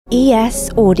ES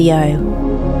Audio.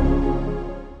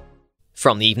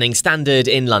 From the Evening Standard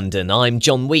in London, I'm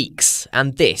John Weeks,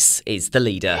 and this is The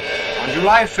Leader. On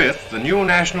July 5th, the new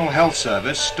National Health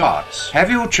Service starts.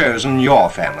 Have you chosen your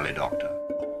family doctor?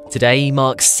 Today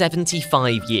marks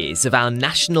 75 years of our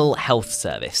National Health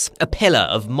Service, a pillar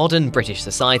of modern British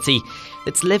society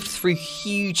that's lived through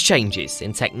huge changes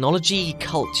in technology,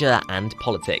 culture and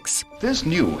politics. This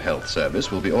new health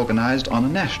service will be organised on a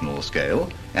national scale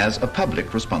as a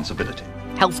public responsibility.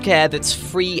 Healthcare that's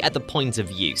free at the point of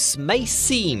use may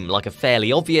seem like a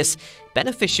fairly obvious,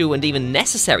 beneficial and even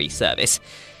necessary service,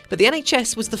 but the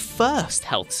NHS was the first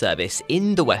health service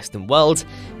in the Western world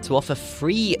to offer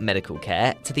free medical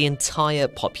care to the entire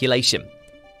population.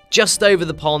 Just over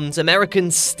the pond,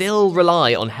 Americans still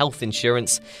rely on health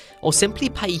insurance or simply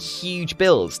pay huge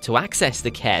bills to access the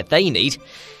care they need,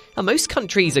 and most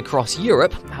countries across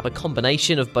Europe have a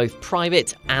combination of both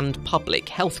private and public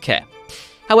healthcare.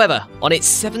 However, on its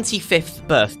 75th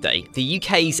birthday, the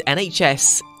UK's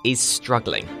NHS is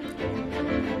struggling.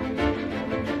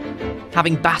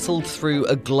 Having battled through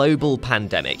a global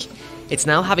pandemic, it's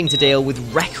now having to deal with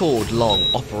record-long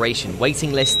operation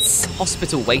waiting lists,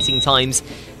 hospital waiting times,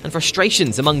 and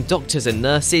frustrations among doctors and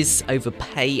nurses over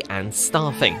pay and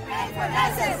staffing.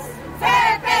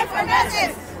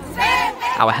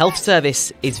 Our health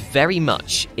service is very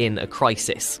much in a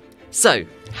crisis. So,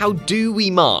 how do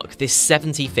we mark this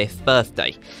 75th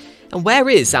birthday? And where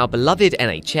is our beloved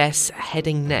NHS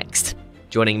heading next?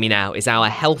 Joining me now is our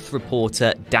health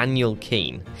reporter, Daniel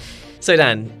Keane. So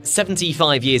Dan,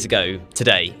 75 years ago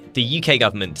today, the UK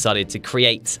government decided to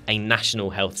create a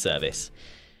national health service.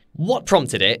 What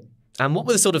prompted it, and what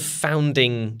were the sort of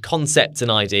founding concepts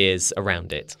and ideas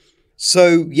around it?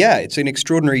 So, yeah, it's an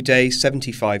extraordinary day,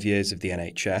 75 years of the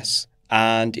NHS,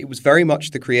 and it was very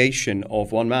much the creation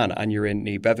of one man,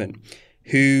 Aneurin Bevan,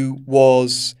 who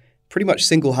was pretty much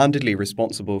single-handedly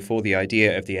responsible for the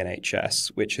idea of the NHS,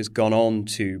 which has gone on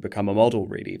to become a model,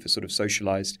 really, for sort of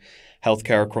socialised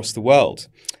healthcare across the world.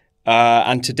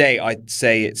 And today, I'd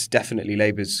say it's definitely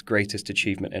Labour's greatest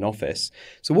achievement in office.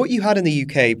 So what you had in the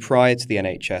UK prior to the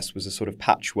NHS was a sort of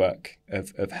patchwork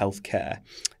of healthcare,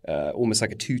 almost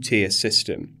like a two-tier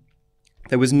system.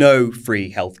 There was no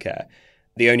free healthcare.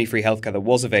 The only free healthcare that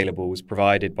was available was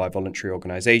provided by voluntary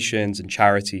organisations and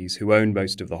charities who own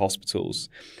most of the hospitals.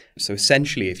 So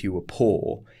essentially, if you were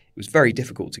poor, it was very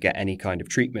difficult to get any kind of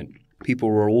treatment. People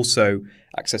were also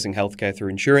accessing healthcare through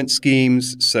insurance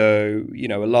schemes. So, a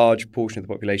large portion of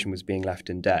the population was being left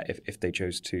in debt if they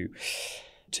chose to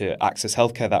access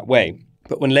healthcare that way.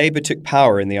 But when Labour took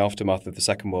power in the aftermath of the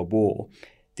Second World War,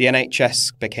 the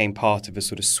NHS became part of a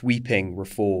sort of sweeping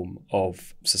reform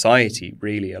of society,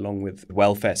 really, along with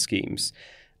welfare schemes.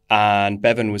 And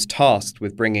Bevan was tasked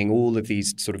with bringing all of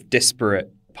these sort of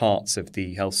disparate parts of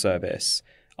the health service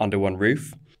under one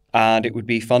roof. And it would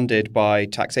be funded by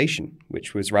taxation,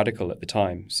 which was radical at the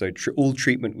time. So all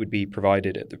treatment would be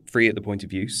provided free at the point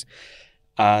of use.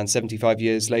 And 75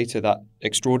 years later, that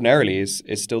extraordinarily is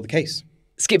still the case.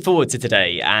 Skip forward to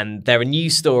today, and there are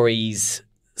news stories,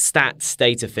 stats,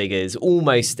 data figures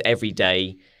almost every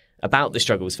day about the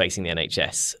struggles facing the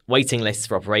NHS. Waiting lists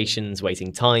for operations,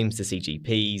 waiting times to see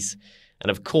GPs,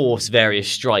 and of course various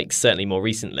strikes, certainly more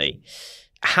recently.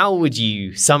 How would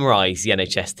you summarise the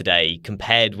NHS today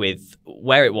compared with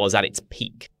where it was at its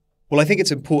peak? Well, I think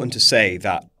it's important to say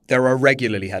that there are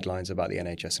regularly headlines about the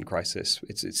NHS in crisis.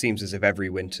 It seems as if every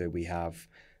winter we have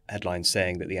headlines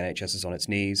saying that the NHS is on its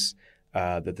knees,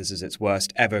 that this is its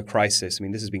worst ever crisis. I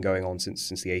mean, this has been going on since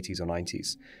the 80s or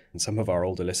 90s. And some of our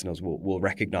older listeners will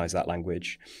recognise that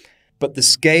language. But the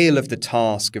scale of the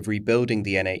task of rebuilding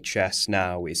the NHS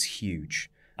now is huge.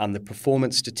 And the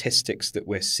performance statistics that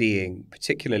we're seeing,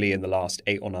 particularly in the last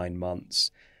 8 or 9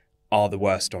 months, are the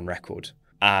worst on record.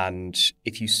 And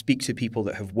if you speak to people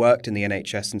that have worked in the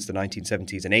NHS since the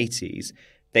 1970s and 80s,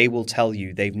 they will tell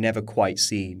you they've never quite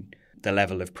seen the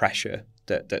level of pressure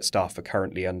that staff are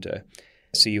currently under.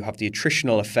 So you have the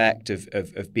attritional effect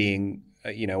of being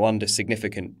under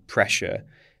significant pressure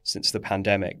since the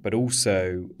pandemic, but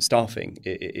also staffing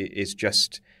is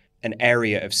just an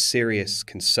area of serious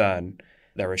concern.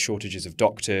 There are shortages of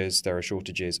doctors, there are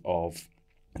shortages of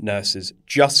nurses.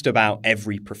 Just about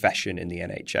every profession in the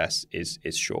NHS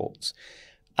is short.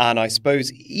 And I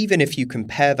suppose even if you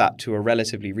compare that to a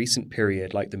relatively recent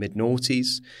period like the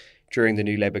mid-noughties, during the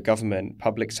new Labour government,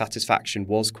 public satisfaction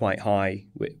was quite high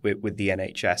with the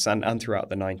NHS and throughout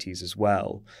the 90s as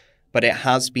well. But it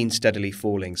has been steadily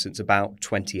falling since about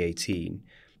 2018.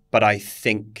 But I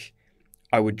think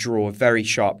I would draw a very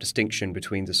sharp distinction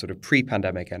between the sort of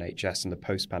pre-pandemic NHS and the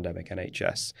post-pandemic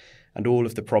NHS, and all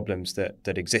of the problems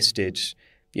that existed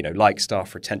like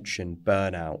staff retention,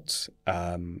 burnout,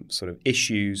 sort of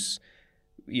issues,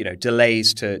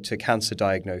 delays to cancer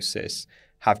diagnosis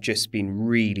have just been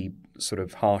really sort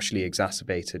of harshly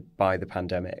exacerbated by the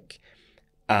pandemic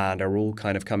and are all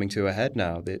kind of coming to a head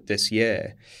now this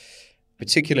year.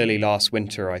 Particularly last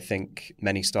winter, I think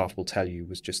many staff will tell you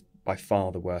was just by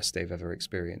far the worst they've ever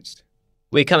experienced.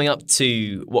 We're coming up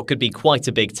to what could be quite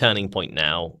a big turning point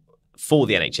now for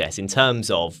the NHS in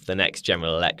terms of the next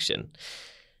general election.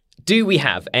 Do we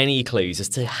have any clues as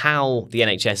to how the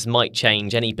NHS might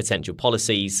change any potential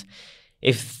policies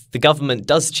if the government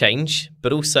does change,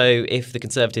 but also if the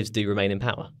Conservatives do remain in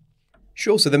power?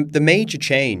 Sure. So the major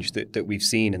change that we've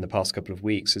seen in the past couple of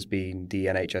weeks has been the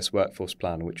NHS Workforce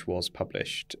Plan, which was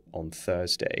published on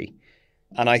Thursday.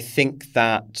 And I think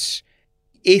that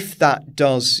if that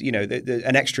does,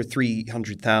 an extra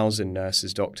 300,000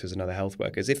 nurses, doctors and other health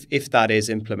workers, if that is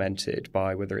implemented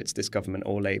by whether it's this government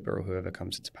or Labour or whoever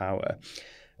comes into power,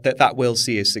 that will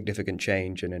see a significant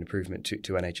change and an improvement to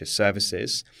NHS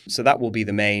services. So that will be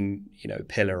the main,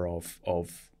 pillar of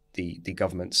the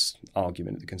government's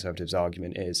argument, the Conservatives'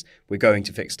 argument is we're going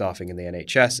to fix staffing in the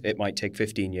NHS. It might take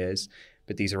 15 years,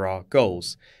 but these are our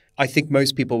goals. I think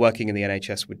most people working in the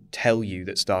NHS would tell you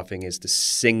that staffing is the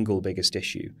single biggest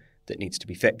issue that needs to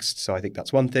be fixed. So I think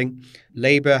that's one thing.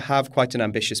 Labour have quite an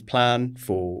ambitious plan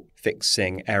for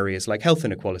fixing areas like health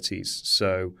inequalities.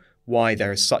 So why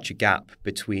there is such a gap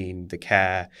between the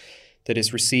care that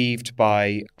is received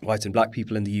by white and black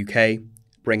people in the UK,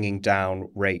 bringing down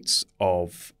rates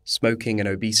of smoking and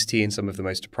obesity in some of the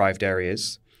most deprived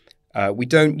areas. We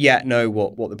don't yet know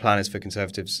what the plan is for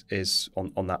Conservatives is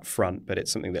on that front, but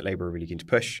it's something that Labour are really keen to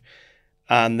push.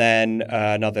 And then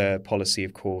another policy,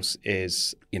 of course,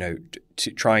 is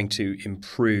trying to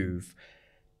improve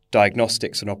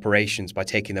diagnostics and operations by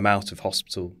taking them out of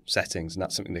hospital settings. And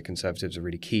that's something that Conservatives are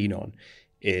really keen on,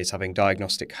 is having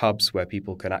diagnostic hubs where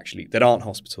people can that aren't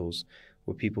hospitals,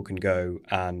 where people can go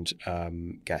and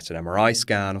get an MRI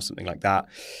scan or something like that.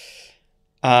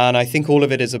 And I think all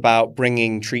of it is about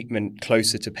bringing treatment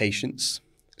closer to patients.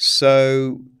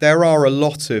 So there are a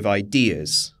lot of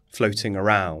ideas floating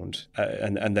around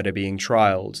and that are being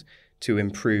trialled to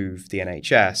improve the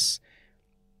NHS.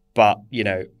 But,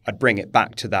 I'd bring it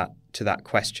back to that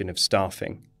question of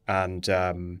staffing. And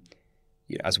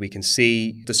as we can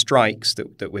see, the strikes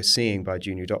that we're seeing by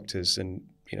junior doctors and,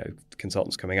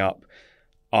 consultants coming up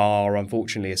are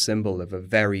unfortunately a symbol of a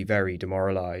very, very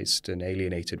demoralised and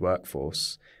alienated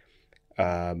workforce.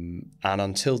 And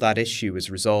until that issue is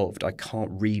resolved, I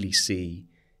can't really see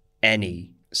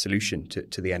any solution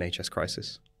to the NHS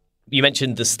crisis. You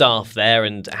mentioned the staff there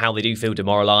and how they do feel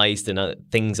demoralised and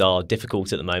things are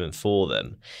difficult at the moment for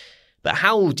them. But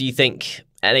how do you think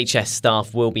NHS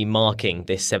staff will be marking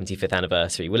this 75th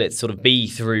anniversary? Will it sort of be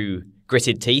through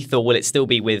gritted teeth, or will it still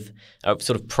be with a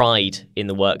sort of pride in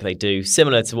the work they do,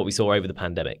 similar to what we saw over the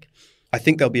pandemic? I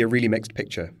think there'll be a really mixed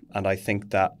picture. And I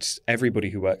think that everybody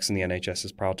who works in the NHS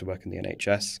is proud to work in the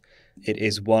NHS. It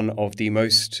is one of the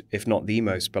most, if not the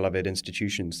most, beloved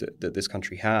institutions that this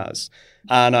country has.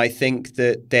 And I think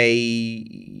that they,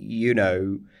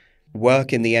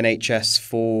 work in the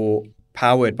NHS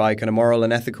powered by kind of moral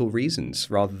and ethical reasons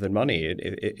rather than money.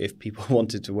 If people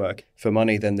wanted to work for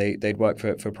money, then they'd work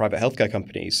for private healthcare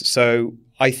companies. So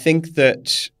I think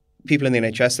that people in the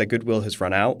NHS, their goodwill has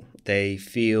run out. They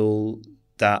feel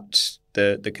that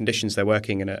the conditions they're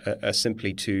working in are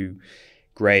simply too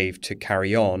grave to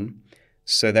carry on.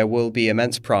 So there will be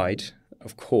immense pride,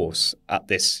 of course, at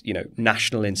this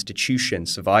national institution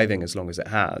surviving as long as it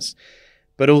has,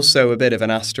 but also a bit of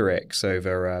an asterisk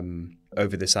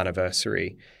over this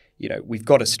anniversary. We've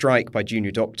got a strike by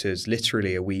junior doctors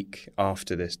literally a week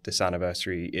after this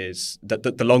anniversary is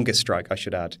the longest strike, I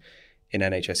should add, in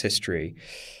NHS history,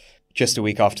 just a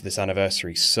week after this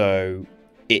anniversary. So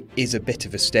it is a bit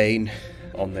of a stain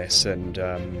on this, and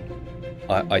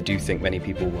I do think many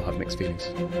people will have mixed feelings.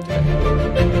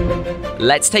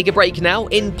 Let's take a break now.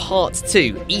 In part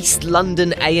 2, East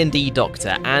London A&E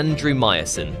doctor Andrew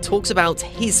Meyerson talks about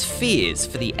his fears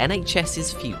for the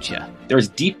NHS's future. There is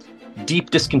deep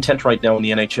discontent right now in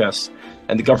the NHS,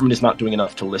 and the government is not doing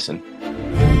enough to listen.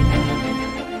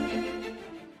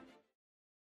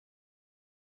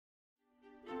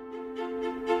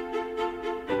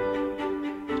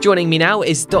 Joining me now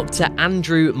is Dr.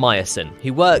 Andrew Meyerson,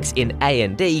 who works in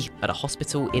A&E at a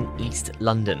hospital in East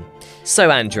London.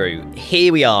 So Andrew,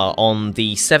 here we are on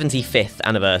the 75th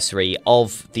anniversary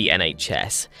of the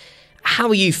NHS. How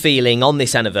are you feeling on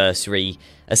this anniversary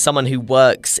as someone who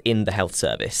works in the health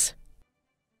service?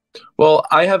 Well,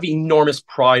 I have enormous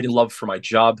pride and love for my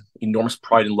job, enormous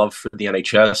pride and love for the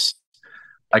NHS.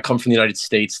 I come from the United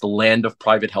States, the land of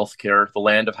private healthcare, the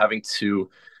land of having to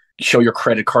show your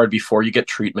credit card before you get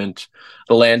treatment,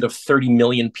 the land of 30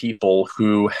 million people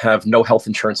who have no health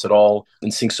insurance at all,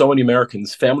 and seeing so many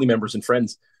Americans, family members and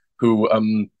friends who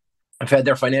have had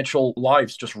their financial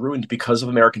lives just ruined because of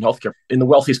American healthcare. In the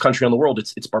wealthiest country in the world,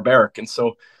 it's barbaric. And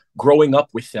so growing up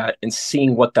with that and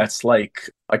seeing what that's like,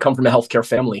 I come from a healthcare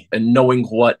family, and knowing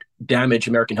what damage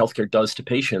American healthcare does to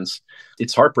patients,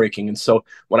 it's heartbreaking. And so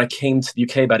when I came to the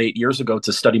UK about 8 years ago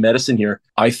to study medicine here,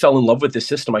 I fell in love with this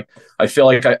system. I feel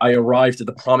like I arrived at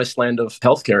the promised land of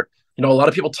healthcare. A lot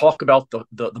of people talk about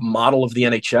the model of the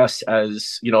NHS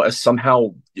as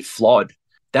somehow flawed.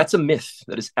 That's a myth.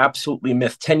 That is absolutely a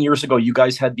myth. 10 years ago, you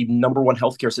guys had the number one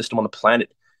healthcare system on the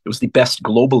planet. It was the best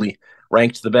globally,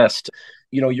 ranked the best.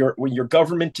 When your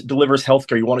government delivers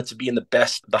healthcare, you want it to be in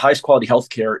the highest quality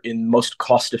healthcare in most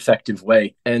cost-effective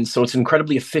way. And so it's an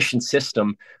incredibly efficient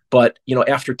system. But,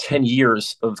 after 10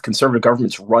 years of conservative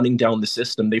governments running down the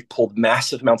system, they've pulled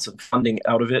massive amounts of funding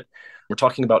out of it. We're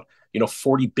talking about,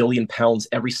 40 billion pounds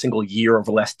every single year over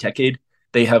the last decade.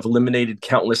 They have eliminated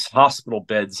countless hospital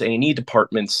beds, A&E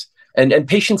departments, and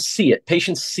patients see it.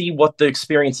 Patients see what the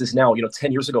experience is now.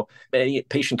 10 years ago, any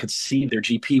patient could see their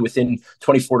GP within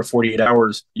 24 to 48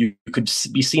 hours. You could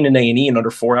be seen in A&E in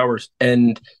under 4 hours.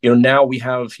 And, now we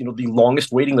have, the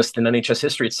longest waiting list in NHS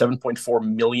history. It's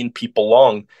 7.4 million people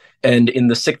long. And in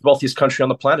the sixth wealthiest country on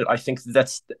the planet, I think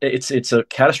it's a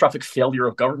catastrophic failure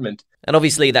of government. And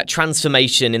obviously that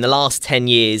transformation in the last 10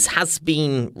 years has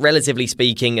been, relatively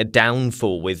speaking, a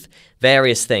downfall, with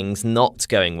various things not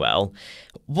going well.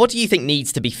 What do you think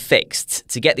needs to be fixed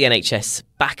to get the NHS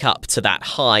back up to that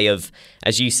high of,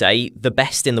 as you say, the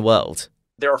best in the world?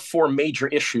 There are four major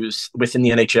issues within the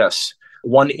NHS.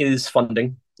 One is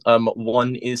funding,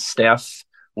 one is staff,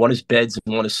 one is beds,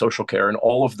 and one is social care. And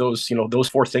all of those, those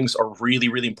four things are really,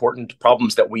 really important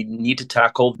problems that we need to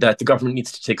tackle, that the government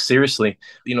needs to take seriously.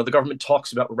 The government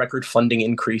talks about record funding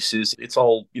increases. It's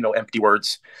all, empty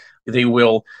words. They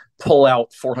will pull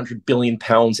out 400 billion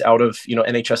pounds out of,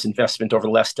 NHS investment over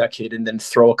the last decade, and then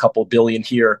throw a couple billion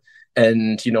here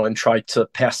and try to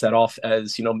pass that off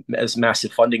as, as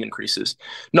massive funding increases.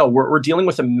 No, we're dealing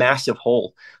with a massive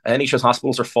hole. NHS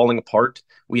hospitals are falling apart.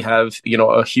 We have,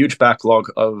 a huge backlog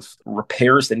of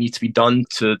repairs that need to be done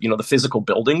to, the physical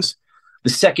buildings. The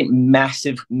second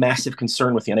massive, massive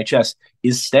concern with the NHS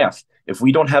is staff. If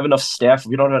we don't have enough staff, if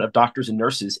we don't have enough doctors and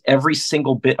nurses, every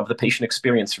single bit of the patient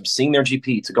experience, from seeing their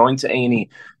GP to going to A&E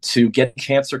to getting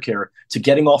cancer care to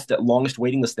getting off that longest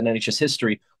waiting list in NHS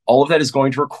history, all of that is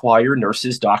going to require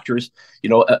nurses, doctors,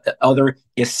 other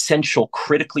essential,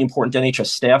 critically important NHS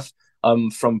staff,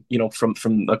 from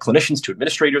clinicians to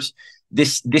administrators.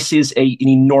 This is an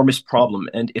enormous problem.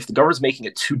 And if the government's making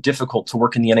it too difficult to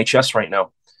work in the NHS right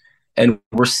now, and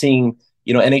we're seeing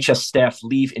NHS staff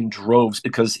leave in droves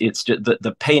because it's just,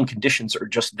 the pay and conditions are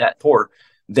just that poor,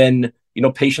 then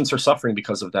patients are suffering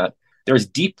because of that. There is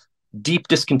deep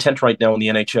discontent right now in the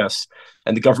NHS,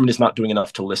 and the government is not doing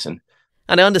enough to listen.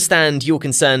 And I understand you're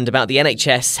concerned about the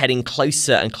NHS heading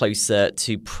closer and closer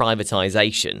to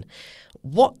privatisation.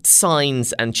 What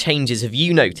signs and changes have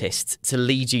you noticed to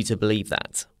lead you to believe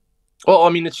that? Well, I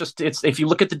mean, it's if you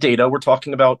look at the data, we're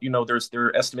talking about, there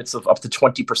are estimates of up to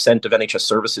 20% of NHS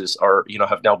services are,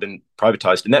 have now been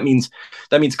privatized. And that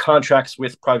means contracts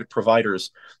with private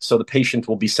providers. So the patient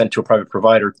will be sent to a private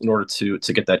provider in order to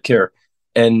get that care.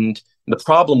 And the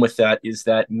problem with that is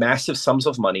that massive sums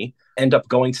of money end up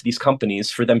going to these companies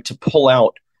for them to pull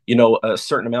out, a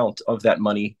certain amount of that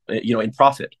money, in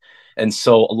profit. And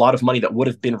so a lot of money that would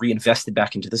have been reinvested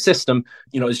back into the system,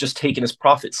 is just taken as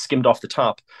profit, skimmed off the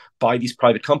top by these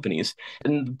private companies.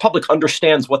 And the public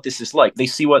understands what this is like. They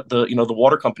see what the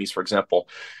water companies, for example,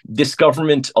 this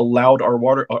government allowed our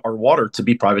water to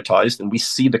be privatized. And we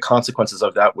see the consequences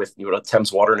of that with,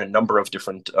 Thames Water and a number of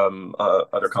different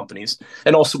other companies,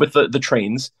 and also with the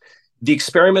trains. The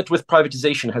experiment with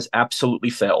privatization has absolutely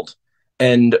failed.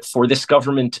 And for this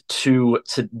government to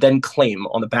then claim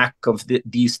on the back of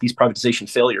these privatization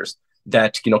failures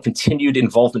that, continued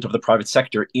involvement of the private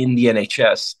sector in the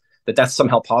NHS, that's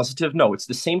somehow positive. No, it's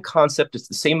the same concept. It's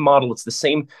the same model. It's the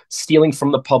same stealing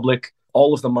from the public,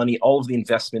 all of the money, all of the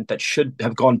investment that should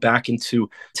have gone back into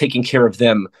taking care of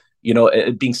them,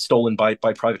 being stolen by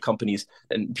private companies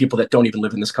and people that don't even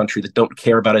live in this country, that don't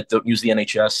care about it, don't use the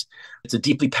NHS. It's a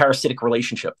deeply parasitic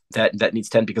relationship that needs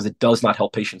to end, because it does not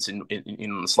help patients in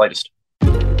the slightest.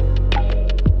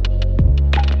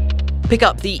 Pick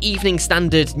up the Evening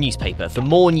Standard newspaper for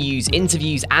more news,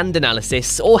 interviews and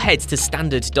analysis, or head to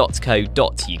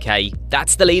standard.co.uk.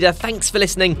 That's The Leader. Thanks for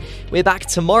listening. We're back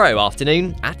tomorrow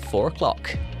afternoon at 4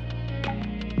 o'clock.